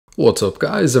What's up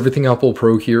guys, Everything Apple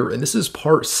Pro here, and this is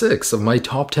part 6 of my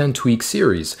top 10 tweak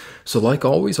series. So like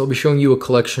always, I'll be showing you a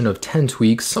collection of 10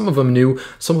 tweaks, some of them new,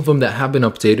 some of them that have been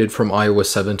updated from iOS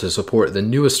 7 to support the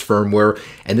newest firmware,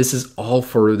 and this is all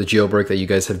for the jailbreak that you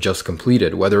guys have just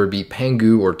completed, whether it be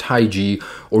Pangu or Taig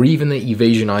or even the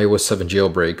Evasion iOS 7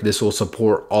 jailbreak. This will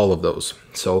support all of those.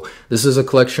 So this is a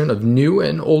collection of new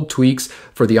and old tweaks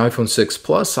for the iPhone 6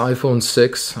 Plus, iPhone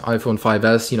 6, iPhone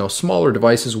 5S, smaller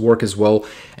devices work as well,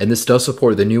 and this does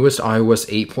support the newest iOS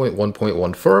 8.1.1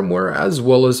 firmware as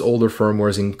well as older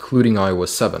firmwares including iOS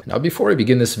 7. Now before I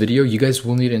begin this video, you guys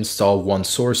will need to install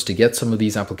OneSource to get some of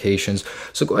these applications,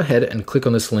 so go ahead and click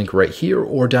on this link right here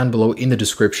or down below in the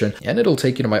description, and it'll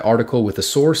take you to my article with the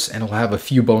source, and it'll have a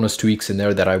few bonus tweaks in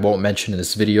there that I won't mention in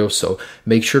this video, so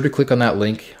make sure to click on that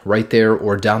link right there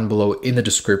or down below in the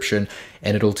description,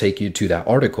 and it'll take you to that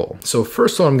article. So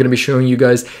first one I'm going to be showing you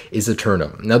guys is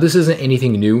Eternum. Now this isn't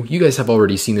anything new. You guys have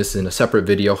already seen this in a separate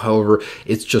video. However,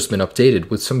 it's just been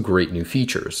updated with some great new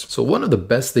features. So one of the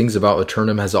best things about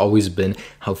Eternum has always been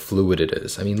how fluid it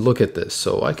is. I mean, look at this.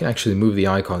 So I can actually move the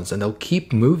icons and they'll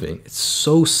keep moving. It's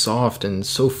so soft and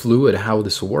so fluid how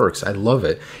this works. I love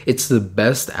it. It's the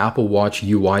best Apple Watch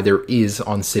UI there is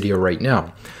on Cydia right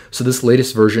now. So this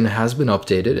latest version has been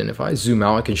updated, and if I zoom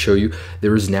out, I can show you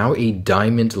there is now a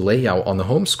diamond layout on the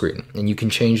home screen, and you can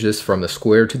change this from the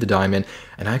square to the diamond,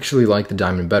 and I actually like the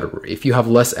diamond better. If you have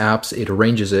less apps, it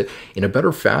arranges it in a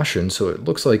better fashion, so it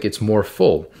looks like it's more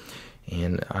full.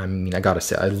 And I mean, I gotta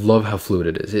say, I love how fluid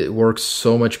it is. It works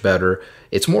so much better.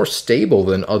 It's more stable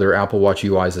than other Apple Watch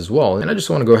UIs as well. And I just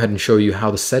want to go ahead and show you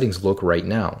how the settings look right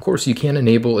now. Of course, you can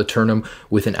enable Eternum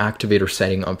with an activator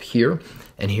setting up here.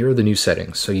 And here are the new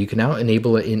settings. So you can now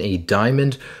enable it in a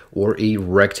diamond or a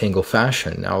rectangle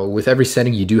fashion. Now, with every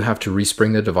setting, you do have to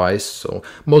respring the device. So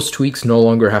most tweaks no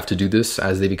longer have to do this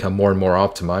as they become more and more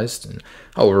optimized. And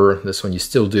however, this one you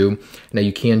still do. Now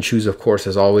you can choose, of course,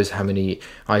 as always, how many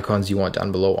icons you want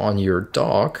down below on your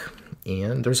dock.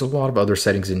 And there's a lot of other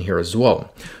settings in here as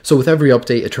well. So with every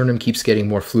update, Eternum keeps getting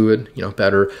more fluid,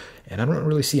 better. And I don't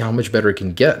really see how much better it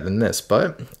can get than this,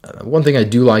 but one thing I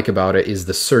do like about it is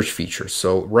the search feature.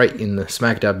 So right in the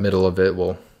smack dab middle of it,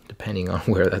 well, depending on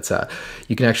where that's at,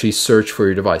 you can actually search for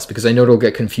your device, because I know it'll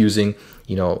get confusing.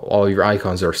 All your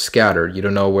icons are scattered. You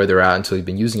don't know where they're at until you've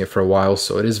been using it for a while,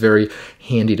 so it is very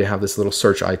handy to have this little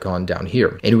search icon down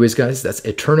here. Anyways, guys, that's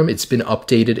Eternum. It's been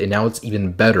updated, and now it's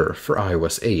even better for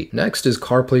iOS 8. Next is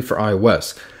CarPlay for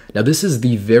iOS. Now this is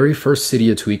the very first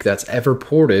Cydia tweak that's ever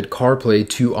ported CarPlay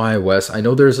to iOS. I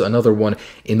know there's another one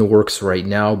in the works right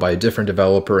now by a different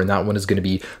developer, and that one is going to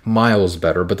be miles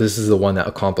better, but this is the one that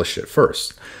accomplished it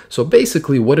first. So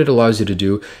basically what it allows you to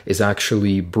do is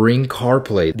actually bring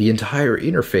CarPlay, the entire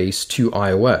interface, to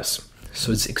iOS.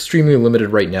 So it's extremely limited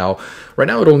right now. Right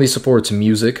now it only supports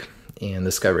music, and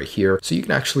this guy right here. So you can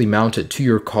actually mount it to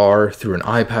your car through an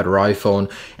iPad or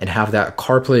iPhone and have that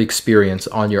CarPlay experience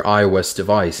on your iOS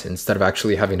device instead of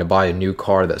actually having to buy a new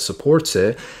car that supports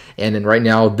it. And then right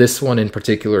now, this one in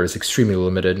particular is extremely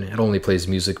limited. It only plays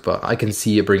music, but I can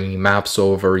see it bringing maps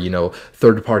over,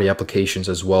 third-party applications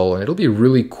as well. And it'll be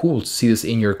really cool to see this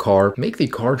in your car, make the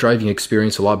car driving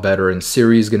experience a lot better. And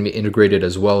Siri is going to be integrated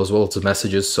as well as the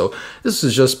messages. So this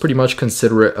is just pretty much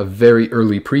consider it a very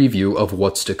early preview of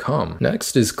what's to come.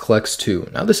 Next is Klex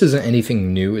 2. Now this isn't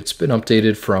anything new. It's been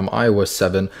updated from iOS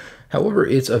 7. However,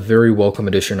 it's a very welcome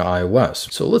addition to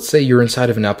iOS. So let's say you're inside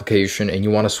of an application and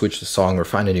you want to switch the song or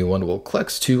find a new one. Well,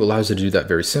 Klex 2 allows you to do that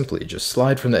very simply. Just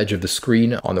slide from the edge of the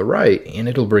screen on the right and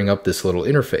it'll bring up this little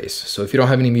interface. So if you don't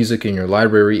have any music in your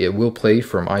library, it will play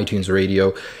from iTunes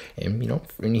Radio. And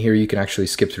in here you can actually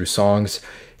skip through songs.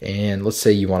 And let's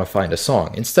say you want to find a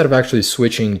song. Instead of actually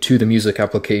switching to the music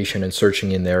application and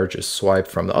searching in there, just swipe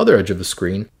from the other edge of the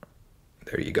screen.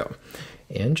 There you go.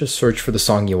 And just search for the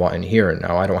song you want in here.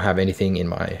 Now, I don't have anything in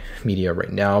my media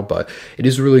right now, but it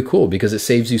is really cool because it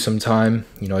saves you some time.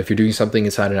 If you're doing something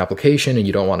inside an application and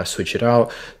you don't want to switch it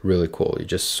out, really cool. You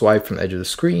just swipe from the edge of the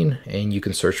screen and you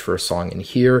can search for a song in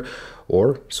here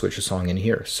or switch a song in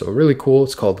here. So really cool.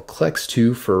 It's called Klex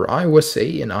 2 for iOS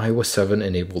 8 and iOS 7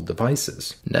 enabled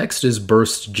devices. Next is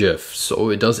Burst GIF. So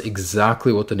it does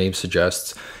exactly what the name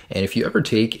suggests. And if you ever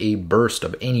take a burst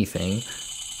of anything,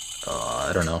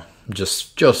 I don't know,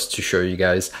 just to show you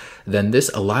guys, then this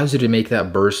allows you to make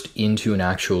that burst into an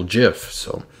actual GIF.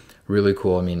 So really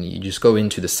cool. I mean, you just go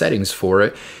into the settings for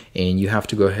it and you have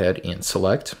to go ahead and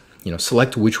select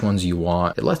which ones you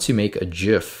want. It lets you make a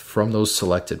GIF from those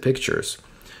selected pictures.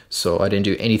 So I didn't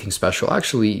do anything special.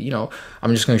 Actually,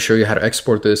 I'm just going to show you how to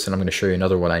export this, and I'm going to show you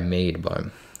another one I made, but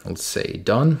let's say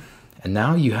done. And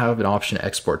now you have an option to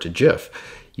export to GIF.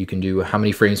 You can do how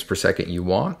many frames per second you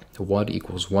want. 1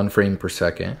 equals 1 frame per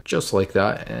second, just like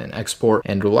that, and export.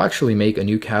 And it will actually make a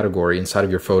new category inside of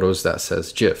your photos that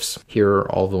says GIFs. Here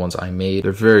are all the ones I made.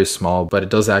 They're very small, but it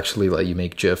does actually let you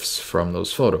make GIFs from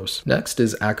those photos. Next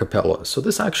is acapella. So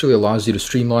this actually allows you to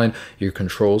streamline your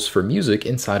controls for music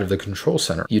inside of the control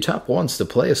center. You tap once to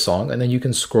play a song, and then you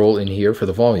can scroll in here for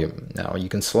the volume. Now you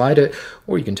can slide it,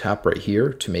 or you can tap right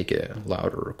here to make it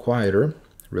louder or quieter.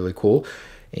 Really cool.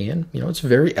 And, it's a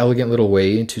very elegant little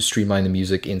way to streamline the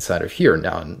music inside of here.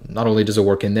 Now, not only does it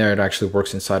work in there, it actually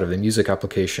works inside of the music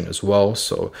application as well.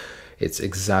 So it's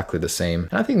exactly the same.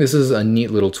 And I think this is a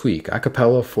neat little tweak,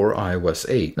 acapella for iOS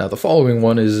 8. Now, the following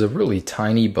one is a really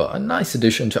tiny but a nice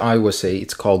addition to iOS 8.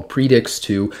 It's called Predicts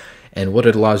 2. And what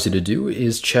it allows you to do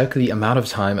is check the amount of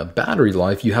time of battery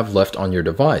life you have left on your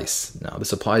device. Now,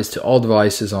 this applies to all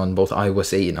devices on both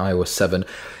iOS 8 and iOS 7,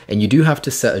 and you do have to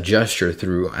set a gesture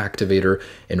through Activator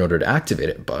in order to activate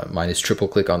it, but mine is triple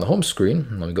click on the home screen.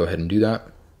 Let me go ahead and do that.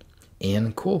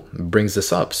 And cool, it brings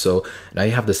this up. So now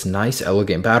you have this nice,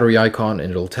 elegant battery icon,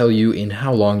 and it'll tell you in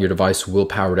how long your device will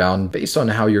power down based on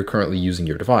how you're currently using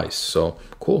your device. So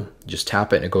cool, just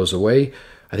tap it and it goes away.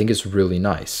 I think it's really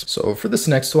nice. So for this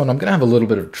next one, I'm gonna have a little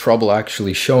bit of trouble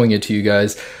actually showing it to you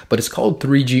guys, but it's called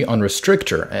 3G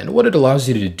Unrestrictor. And what it allows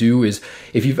you to do is,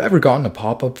 if you've ever gotten a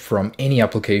pop-up from any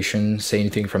application, say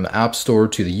anything from the App Store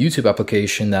to the YouTube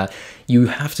application, that you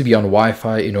have to be on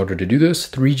Wi-Fi in order to do this,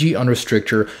 3G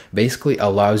Unrestrictor basically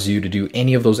allows you to do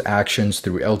any of those actions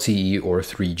through LTE or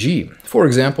 3G. For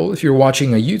example, if you're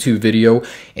watching a YouTube video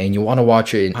and you wanna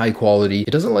watch it in high quality,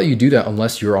 it doesn't let you do that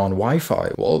unless you're on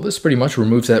Wi-Fi. Well, this pretty much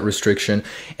removes that restriction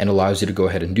and allows you to go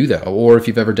ahead and do that. Or if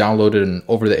you've ever downloaded an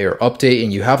over-the-air update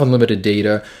and you have unlimited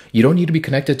data, you don't need to be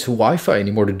connected to Wi-Fi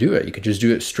anymore to do it. You can just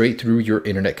do it straight through your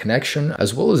internet connection,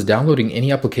 as well as downloading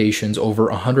any applications over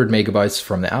 100 megabytes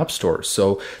from the App Store.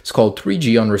 So it's called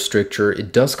 3G Unrestrictor.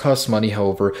 It does cost money,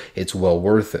 however, it's well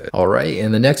worth it. All right,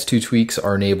 and the next two tweaks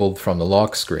are enabled from the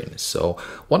lock screen. So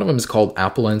one of them is called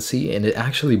Apple NC, and it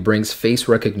actually brings face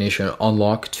recognition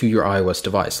unlock to your iOS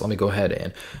device. Let me go ahead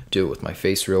and do it with my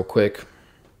face real quick.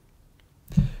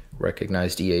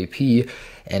 Recognized EAP,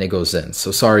 and it goes in.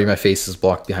 So sorry, my face is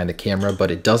blocked behind the camera,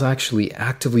 but it does actually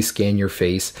actively scan your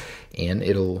face, and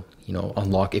it'll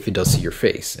unlock if it does see your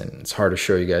face. And it's hard to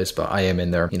show you guys, but I am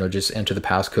in there. Just enter the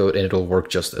passcode and it'll work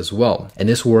just as well. And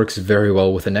this works very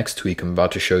well with the next tweak I'm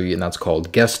about to show you, and that's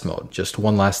called guest mode. Just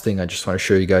one last thing I just want to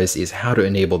show you guys is how to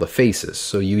enable the faces.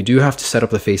 So you do have to set up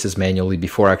the faces manually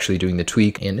before actually doing the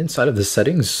tweak, and inside of the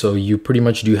settings, so you pretty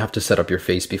much do have to set up your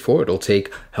face before. It'll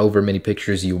take however many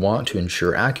pictures you want to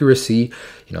ensure accuracy.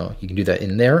 You can do that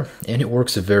in there, and it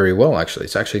works very well actually.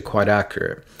 It's actually quite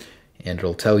accurate. And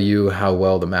it'll tell you how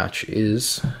well the match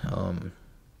is.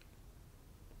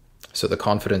 So the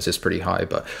confidence is pretty high,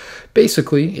 but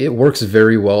basically it works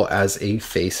very well as a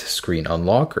face screen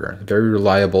unlocker. Very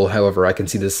reliable. However, I can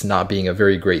see this not being a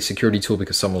very great security tool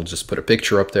because someone will just put a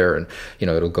picture up there and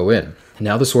it'll go in.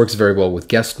 Now this works very well with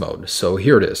guest mode. So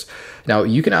here it is. Now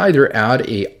you can either add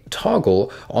a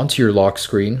toggle onto your lock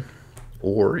screen,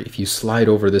 or if you slide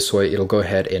over this way, it'll go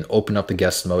ahead and open up the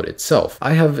guest mode itself.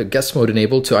 I have guest mode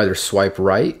enabled to either swipe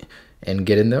right and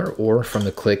get in there, or from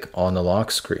the click on the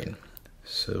lock screen.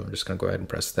 So I'm just gonna go ahead and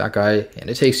press that guy, and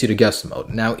it takes you to guest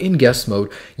mode. Now in guest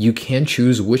mode, you can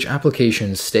choose which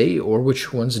applications stay or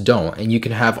which ones don't, and you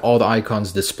can have all the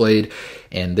icons displayed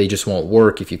and they just won't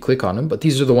work if you click on them, but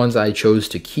these are the ones I chose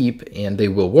to keep and they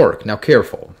will work. Now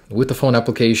careful, with the phone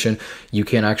application, you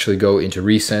can actually go into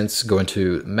recents, go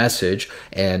into message,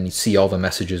 and see all the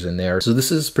messages in there. So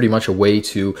this is pretty much a way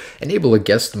to enable a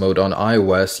guest mode on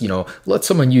iOS, let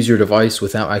someone use your device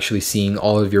without actually seeing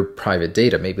all of your private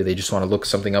data. Maybe they just want to look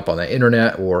something up on the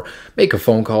internet or make a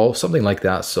phone call, something like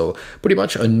that. So pretty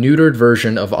much a neutered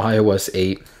version of iOS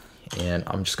 8. And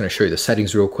I'm just going to show you the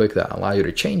settings real quick that allow you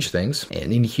to change things.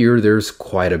 And in here, there's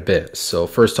quite a bit. So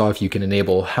first off, you can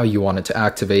enable how you want it to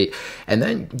activate. And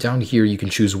then down here, you can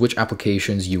choose which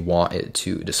applications you want it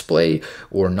to display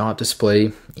or not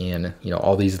display. And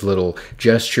all these little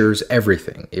gestures,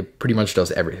 everything. It pretty much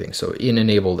does everything. So in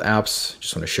enabled apps,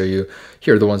 just want to show you,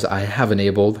 here are the ones I have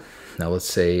enabled. Now let's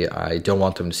say I don't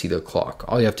want them to see the clock.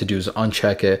 All you have to do is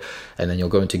uncheck it, and then you'll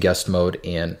go into guest mode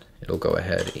and it'll go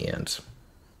ahead and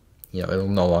it'll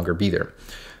no longer be there.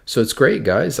 So it's great,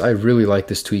 guys. I really like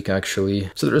this tweak actually.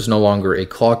 So there's no longer a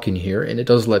clock in here, and it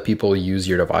does let people use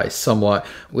your device somewhat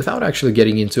without actually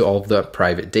getting into all of the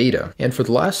private data. And for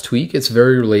the last tweak, it's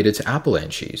very related to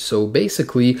Avalanche. So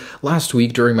basically, last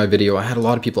week during my video, I had a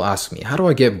lot of people ask me, how do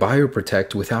I get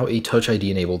BioProtect without a Touch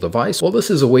ID enabled device? Well, this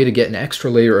is a way to get an extra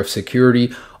layer of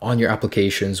security on your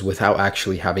applications without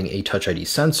actually having a Touch ID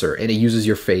sensor, and it uses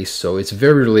your face, so it's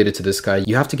very related to this guy.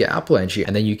 You have to get Avalanche,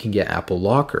 and then you can get Apple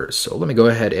Lockers. So let me go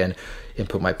ahead and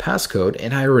input my passcode,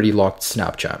 and I already locked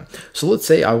Snapchat. So let's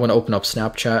say I want to open up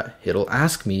Snapchat, it'll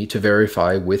ask me to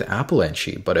verify with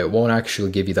Avalanche, but it won't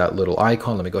actually give you that little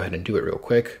icon. Let me go ahead and do it real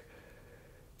quick.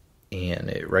 And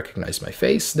it recognized my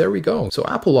face. There we go. So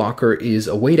Apple Locker is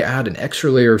a way to add an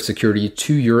extra layer of security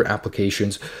to your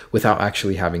applications without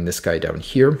actually having this guy down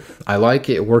here. I like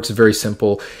it. It works very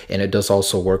simple, and it does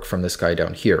also work from this guy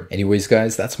down here. Anyways,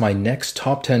 guys, that's my next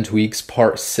top 10 tweaks,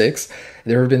 part 6.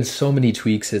 There have been so many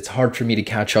tweaks, it's hard for me to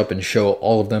catch up and show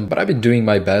all of them, but I've been doing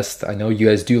my best. I know you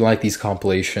guys do like these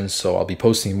compilations, so I'll be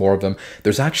posting more of them.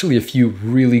 There's actually a few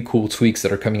really cool tweaks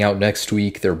that are coming out next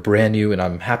week. They're brand new, and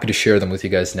I'm happy to share them with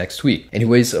you guys next week.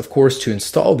 Anyways, of course, to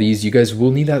install these, you guys will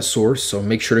need that source, so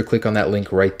make sure to click on that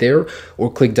link right there,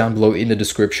 or click down below in the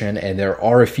description, and there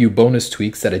are a few bonus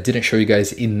tweaks that I didn't show you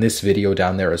guys in this video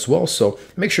down there as well, so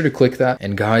make sure to click that.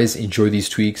 And guys, enjoy these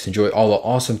tweaks, enjoy all the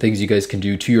awesome things you guys can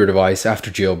do to your device after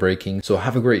jailbreaking. So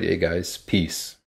have a great day, guys. Peace.